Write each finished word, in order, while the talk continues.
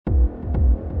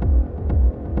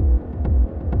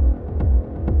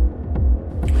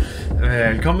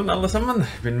Välkommen allesammans!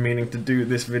 Been meaning to do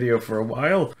this video for a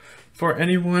while. For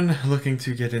anyone looking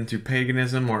to get into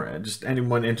paganism or just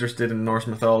anyone interested in Norse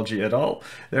mythology at all,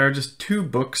 there are just two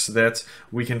books that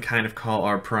we can kind of call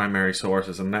our primary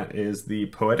sources, and that is the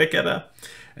Poetic Edda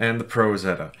and the Prose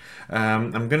Edda.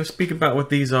 I'm going to speak about what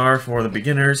these are for the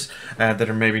beginners that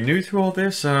are maybe new to all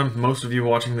this. Most of you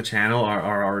watching the channel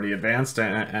are already advanced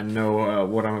and know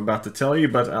what I'm about to tell you,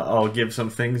 but I'll give some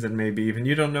things that maybe even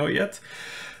you don't know yet.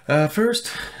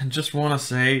 First, I just want to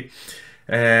say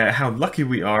how lucky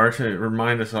we are to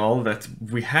remind us all that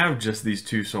we have just these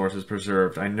two sources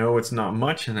preserved. I know it's not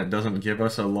much and it doesn't give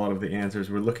us a lot of the answers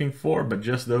we're looking for, but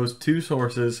just those two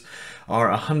sources are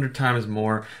 100 times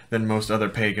more than most other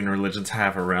pagan religions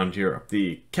have around Europe.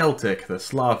 The Celtic, the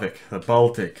Slavic, the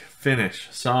Baltic, Finnish,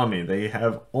 Sami, they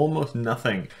have almost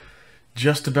nothing.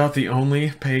 Just about the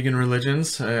only pagan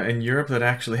religions in Europe that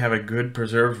actually have a good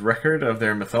preserved record of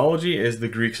their mythology is the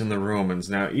Greeks and the Romans.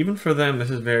 Now, even for them, this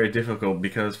is very difficult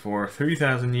because for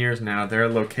 3,000 years now, their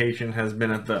location has been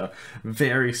at the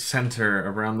very center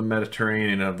around the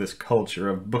Mediterranean of this culture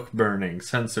of book burning,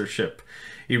 censorship,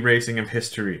 erasing of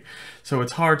history. So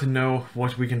it's hard to know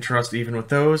what we can trust even with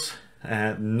those.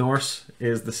 Norse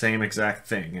is the same exact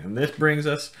thing. And this brings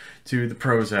us to the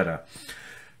Prose Edda.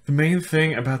 The main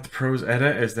thing about the Prose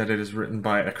Edda is that it is written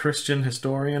by a Christian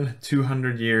historian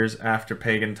 200 years after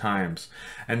pagan times.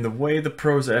 And the way the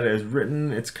Prose Edda is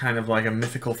written, it's kind of like a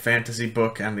mythical fantasy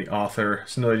book, and the author,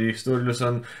 Snorri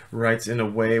Sturluson, writes in a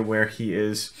way where he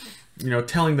is,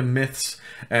 telling the myths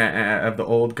of the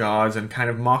old gods and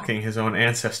kind of mocking his own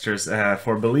ancestors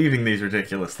for believing these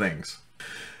ridiculous things.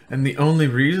 And the only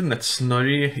reason that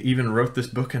Snorri even wrote this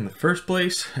book in the first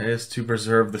place is to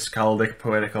preserve the skaldic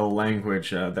poetical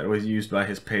language that was used by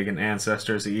his pagan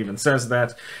ancestors. He even says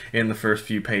that in the first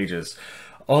few pages.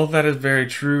 All of that is very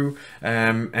true,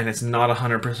 and it's not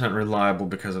 100% reliable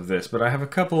because of this, but I have a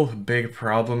couple big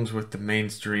problems with the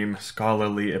mainstream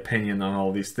scholarly opinion on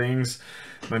all these things.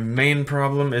 My main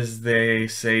problem is they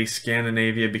say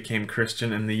Scandinavia became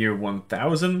Christian in the year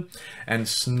 1000, and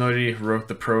Snorri wrote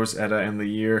the Prose Edda in the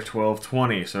year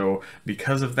 1220, so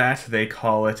because of that, they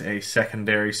call it a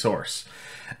secondary source.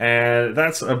 And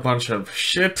that's a bunch of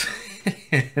shit,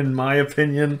 in my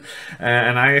opinion,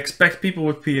 and I expect people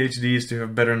with PhDs to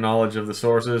have better knowledge of the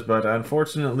sources, but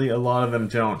unfortunately a lot of them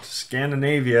don't.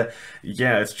 Scandinavia,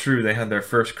 yeah, it's true, they had their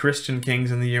first Christian kings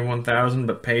in the year 1000,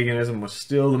 but paganism was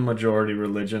still the majority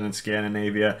religion in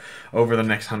Scandinavia over the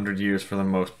next 100 years for the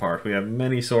most part. We have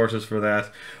many sources for that.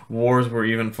 Wars were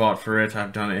even fought for it.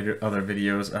 I've done other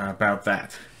videos about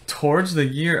that. Towards the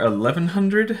year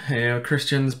 1100,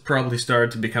 Christians probably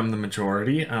started to become the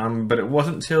majority, but it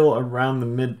wasn't until around the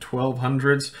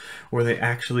mid-1200s where they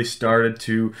actually started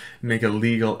to make a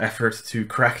legal effort to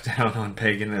crack down on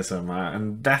paganism.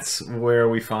 And that's where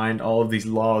we find all of these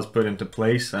laws put into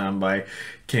place by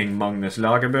King Magnus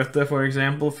Lagabøte, for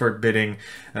example, forbidding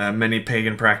many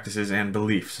pagan practices and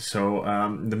beliefs. So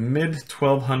the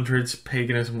mid-1200s,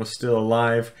 paganism was still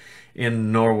alive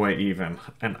in Norway even,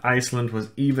 and Iceland was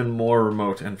even more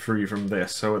remote and free from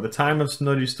this. So at the time of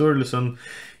Snorri Sturluson,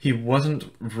 he wasn't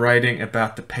writing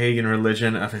about the pagan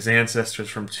religion of his ancestors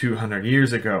from 200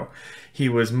 years ago. He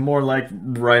was more like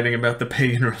writing about the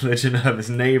pagan religion of his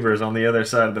neighbors on the other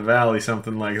side of the valley,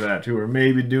 something like that, who were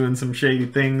maybe doing some shady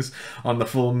things on the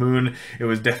full moon. It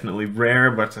was definitely rare,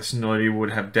 but Snorri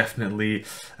would have definitely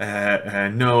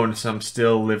known some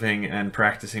still living and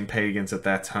practicing pagans at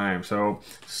that time. So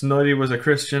Snorri was a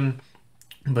Christian,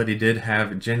 but he did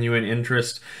have genuine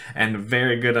interest and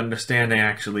very good understanding,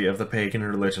 actually, of the pagan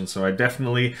religion. So I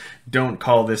definitely don't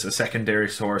call this a secondary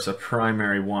source, a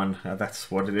primary one.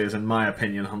 That's what it is, in my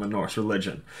opinion, on the Norse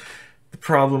religion. The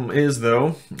problem is,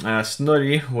 though,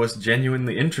 Snorri was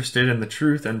genuinely interested in the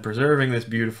truth and preserving this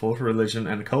beautiful religion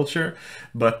and culture,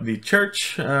 but the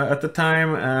church at the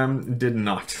time did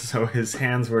not, so his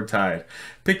hands were tied.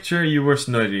 Picture you were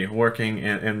Snorri, working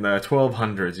in the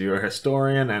 1200s. You were a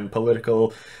historian and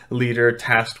political leader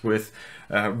tasked with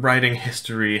writing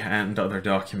history and other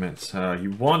documents.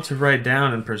 You want to write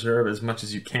down and preserve as much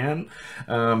as you can,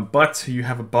 but you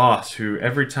have a boss who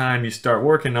every time you start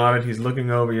working on it, he's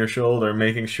looking over your shoulder,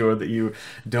 making sure that you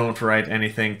don't write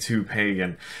anything too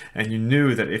pagan. And you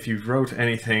knew that if you wrote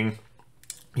anything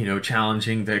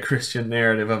challenging the Christian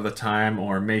narrative of the time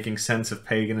or making sense of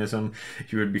paganism,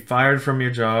 you would be fired from your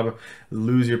job,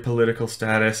 lose your political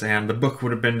status, and the book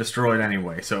would have been destroyed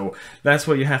anyway. So that's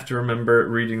what you have to remember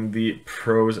reading the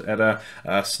Prose Edda.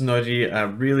 Snorri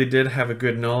really did have a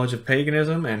good knowledge of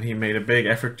paganism, and he made a big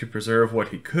effort to preserve what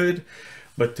he could.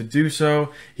 But to do so,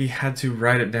 he had to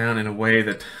write it down in a way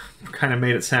that kind of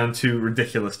made it sound too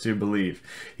ridiculous to believe.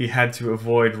 He had to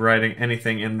avoid writing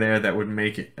anything in there that would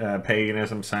make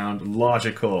paganism sound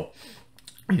logical,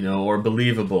 or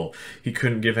believable. He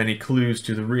couldn't give any clues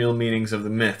to the real meanings of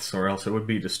the myths, or else it would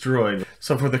be destroyed.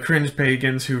 So for the cringe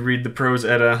pagans who read the Prose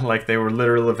Edda like they were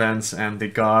literal events and the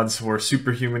gods were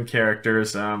superhuman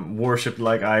characters, worshipped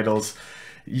like idols,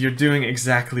 you're doing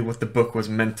exactly what the book was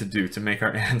meant to do, to make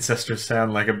our ancestors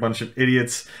sound like a bunch of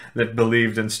idiots that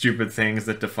believed in stupid things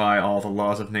that defy all the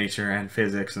laws of nature and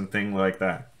physics and things like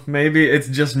that. Maybe it's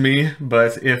just me,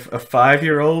 but if a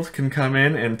 5-year-old can come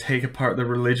in and take apart the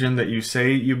religion that you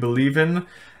say you believe in,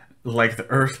 like the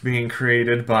earth being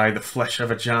created by the flesh of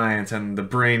a giant and the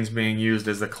brains being used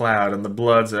as the cloud and the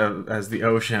bloods as the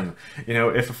ocean.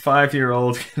 If a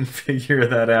 5-year-old can figure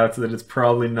that out, that it's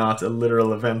probably not a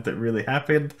literal event that really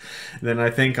happened, then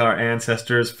I think our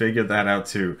ancestors figured that out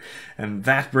too. And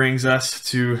that brings us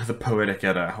to the Poetic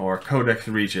Edda, or Codex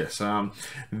Regius.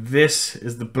 This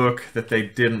is the book that they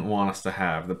didn't want us to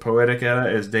have. The Poetic Edda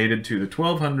is dated to the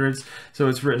 1200s, so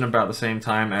it's written about the same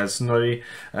time as Snorri,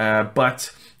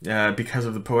 but because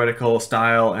of the poetical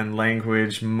style and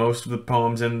language, most of the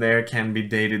poems in there can be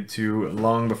dated to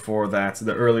long before that.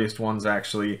 The earliest ones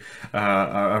actually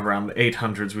are around the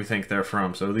 800s we think they're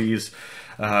from. So these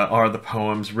are the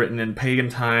poems written in pagan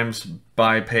times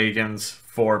by pagans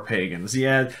for pagans.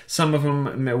 Yeah, some of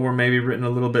them were maybe written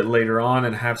a little bit later on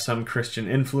and have some Christian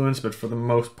influence, but for the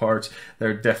most part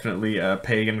they're definitely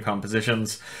pagan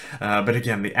compositions. But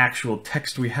again, the actual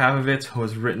text we have of it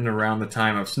was written around the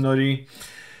time of Snorri.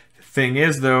 Thing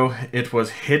is, though, it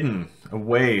was hidden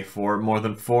away for more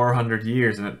than 400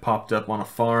 years, and it popped up on a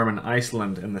farm in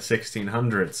Iceland in the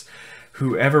 1600s.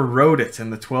 Whoever wrote it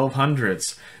in the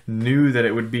 1200s knew that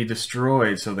it would be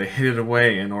destroyed, so they hid it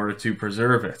away in order to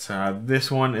preserve it. This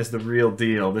one is the real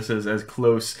deal. This is as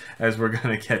close as we're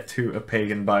going to get to a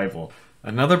pagan Bible.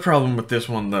 Another problem with this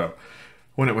one, though.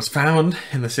 When it was found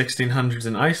in the 1600s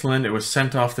in Iceland, it was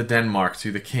sent off to Denmark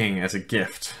to the king as a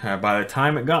gift. By the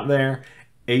time it got there,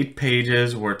 8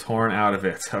 pages were torn out of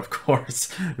it. Of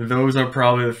course, those are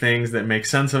probably the things that make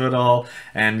sense of it all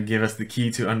and give us the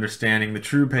key to understanding the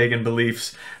true pagan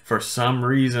beliefs. For some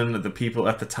reason, the people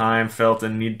at the time felt a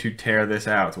need to tear this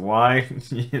out. Why?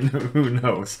 Who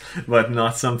knows? But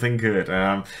not something good.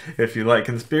 If you like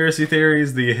conspiracy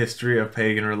theories, the history of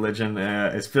pagan religion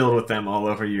is filled with them all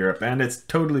over Europe. And it's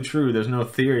totally true. There's no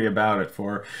theory about it.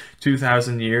 For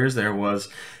 2,000 years, there was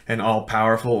an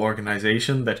all-powerful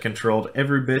organization that controlled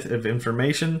every bit of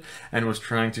information and was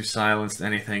trying to silence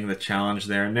anything that challenged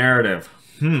their narrative.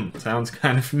 Sounds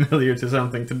kind of familiar to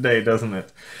something today, doesn't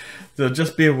it? So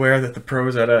just be aware that the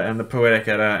Prose Edda and the Poetic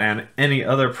Edda and any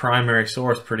other primary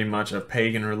source pretty much of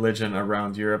pagan religion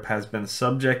around Europe has been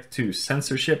subject to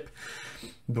censorship.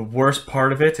 The worst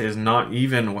part of it is not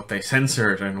even what they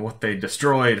censored and what they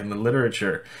destroyed in the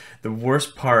literature. The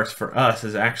worst part for us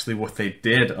is actually what they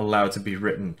did allow to be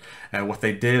written, what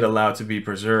they did allow to be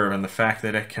preserved, and the fact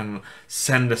that it can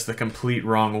send us the complete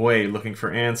wrong way looking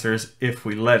for answers if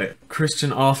we let it.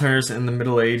 Christian authors in the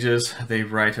Middle Ages, they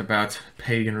write about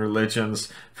pagan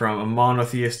religions from a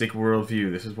monotheistic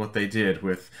worldview. This is what they did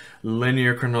with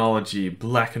linear chronology,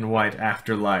 black and white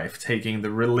afterlife, taking the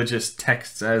religious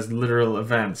texts as literal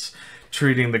events,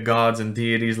 treating the gods and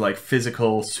deities like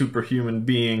physical, superhuman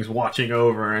beings watching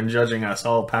over and judging us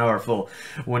all powerful,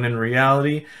 when in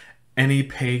reality, any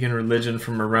pagan religion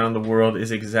from around the world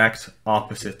is exact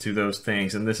opposite to those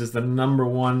things. And this is the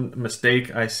 #1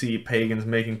 mistake I see pagans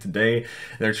making today.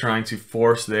 They're trying to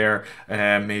force their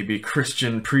maybe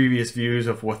Christian previous views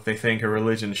of what they think a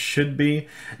religion should be,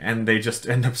 and they just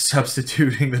end up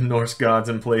substituting the Norse gods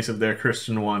in place of their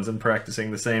Christian ones and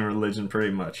practicing the same religion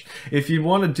pretty much. If you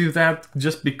want to do that,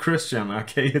 just be Christian,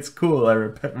 okay? It's cool. I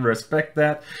respect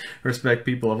that. Respect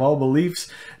people of all beliefs.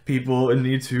 People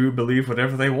need to believe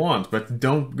whatever they want, but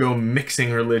don't go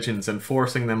mixing religions and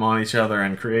forcing them on each other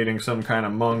and creating some kind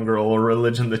of mongrel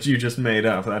religion that you just made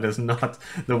up. That is not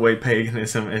the way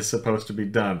paganism is supposed to be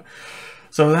done.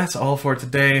 So that's all for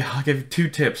today. I'll give you 2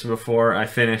 tips before I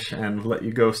finish and let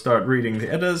you go start reading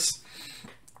the Eddas.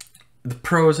 The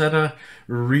Prose Edda,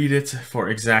 read it for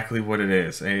exactly what it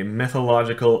is, a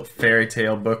mythological fairy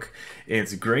tale book.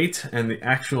 It's great, and the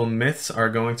actual myths are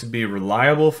going to be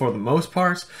reliable for the most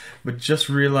part, but just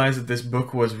realize that this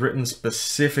book was written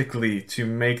specifically to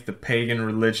make the pagan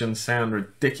religion sound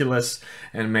ridiculous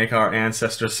and make our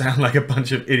ancestors sound like a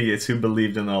bunch of idiots who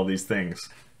believed in all these things.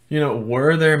 You know,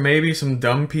 were there maybe some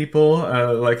dumb people,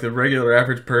 like the regular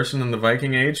average person in the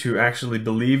Viking Age, who actually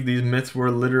believed these myths were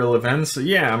literal events?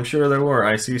 Yeah, I'm sure there were.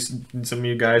 I see some of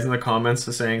you guys in the comments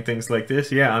saying things like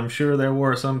this. Yeah, I'm sure there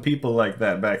were some people like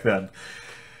that back then.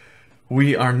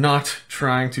 We are not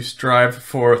trying to strive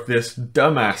for this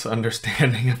dumbass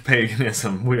understanding of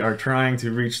paganism. We are trying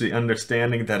to reach the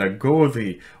understanding that a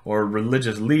Gothi, or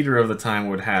religious leader of the time,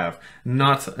 would have,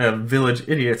 not a village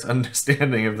idiot's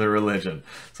understanding of the religion.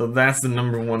 So that's the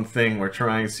number one thing we're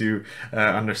trying to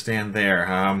understand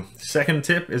there. Second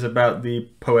tip is about the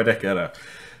Poetic Edda.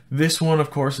 This one,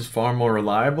 of course, is far more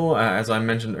reliable, as I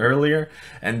mentioned earlier,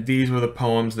 and these were the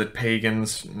poems that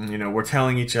pagans, were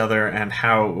telling each other, and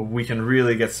how we can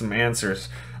really get some answers.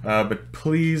 But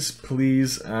please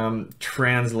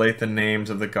translate the names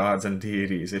of the gods and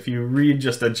deities. If you read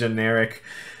just a generic,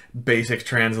 basic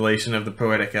translation of the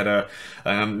Poetic Edda,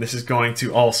 this is going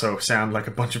to also sound like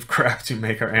a bunch of crap to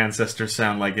make our ancestors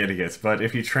sound like idiots. But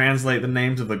if you translate the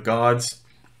names of the gods,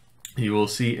 you will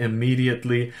see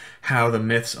immediately how the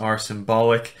myths are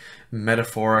symbolic,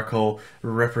 metaphorical,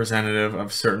 representative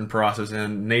of certain processes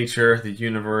in nature, the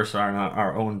universe,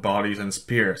 our own bodies and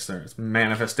spirits. There's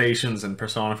manifestations and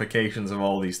personifications of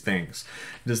all these things.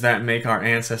 Does that make our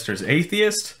ancestors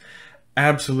atheists?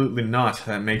 Absolutely not.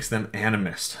 That makes them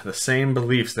animist. The same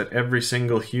beliefs that every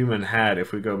single human had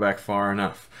if we go back far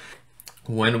enough.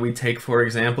 When we take, for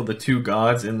example, the two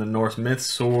gods in the Norse myths,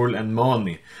 Sol and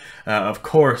Mani, of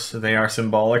course they are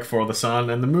symbolic for the sun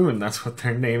and the moon. That's what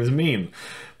their names mean.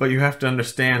 But you have to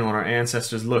understand, when our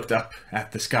ancestors looked up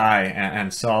at the sky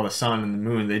and saw the sun and the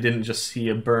moon, they didn't just see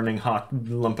a burning hot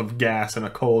lump of gas and a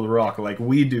cold rock like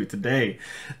we do today.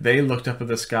 They looked up at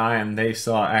the sky and they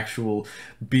saw actual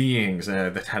beings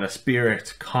that had a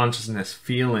spirit, consciousness,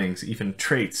 feelings, even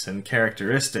traits and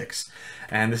characteristics.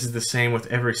 And this is the same with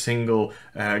every single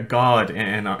god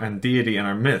and deity in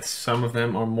our myths. Some of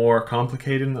them are more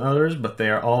complicated than others, but they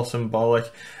are all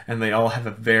symbolic, and they all have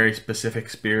a very specific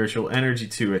spiritual energy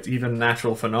to it. Even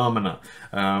natural phenomena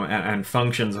and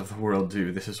functions of the world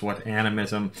do. This is what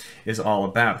animism is all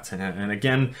about. And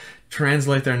again,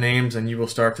 translate their names and you will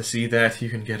start to see that. You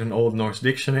can get an Old Norse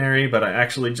dictionary, but I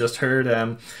actually just heard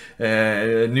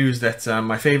news that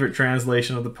my favorite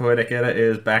translation of the Poetic Edda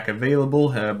is back available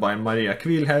by Maria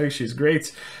Kvilhaugs. She's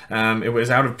great. It was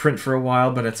out of print for a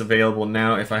while, but it's available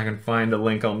now. If I can find a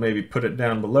link, I'll maybe put it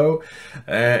down below.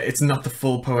 It's not the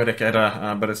full Poetic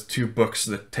Edda, but it's two books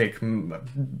that take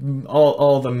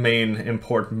all the main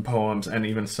important poems and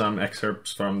even some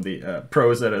excerpts from the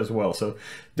Prose Edda as well. So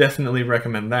definitely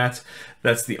recommend that.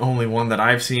 That's the only one that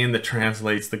I've seen that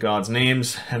translates the gods'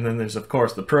 names. And then there's, of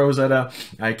course, the Prose Edda.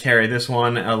 I carry this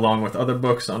one along with other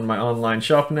books on my online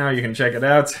shop now. You can check it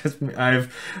out.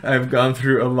 I've gone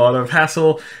through a lot of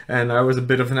hassle, and I was a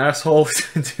bit of an asshole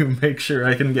to make sure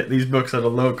I can get these books at a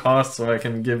low cost, so I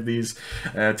can give these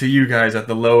to you guys at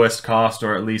the lowest cost,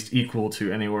 or at least equal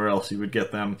to anywhere else you would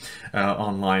get them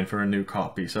online for a new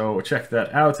copy. So check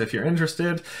that out if you're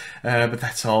interested. But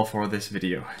that's all for this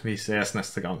video. Vi ses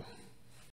nästa gång.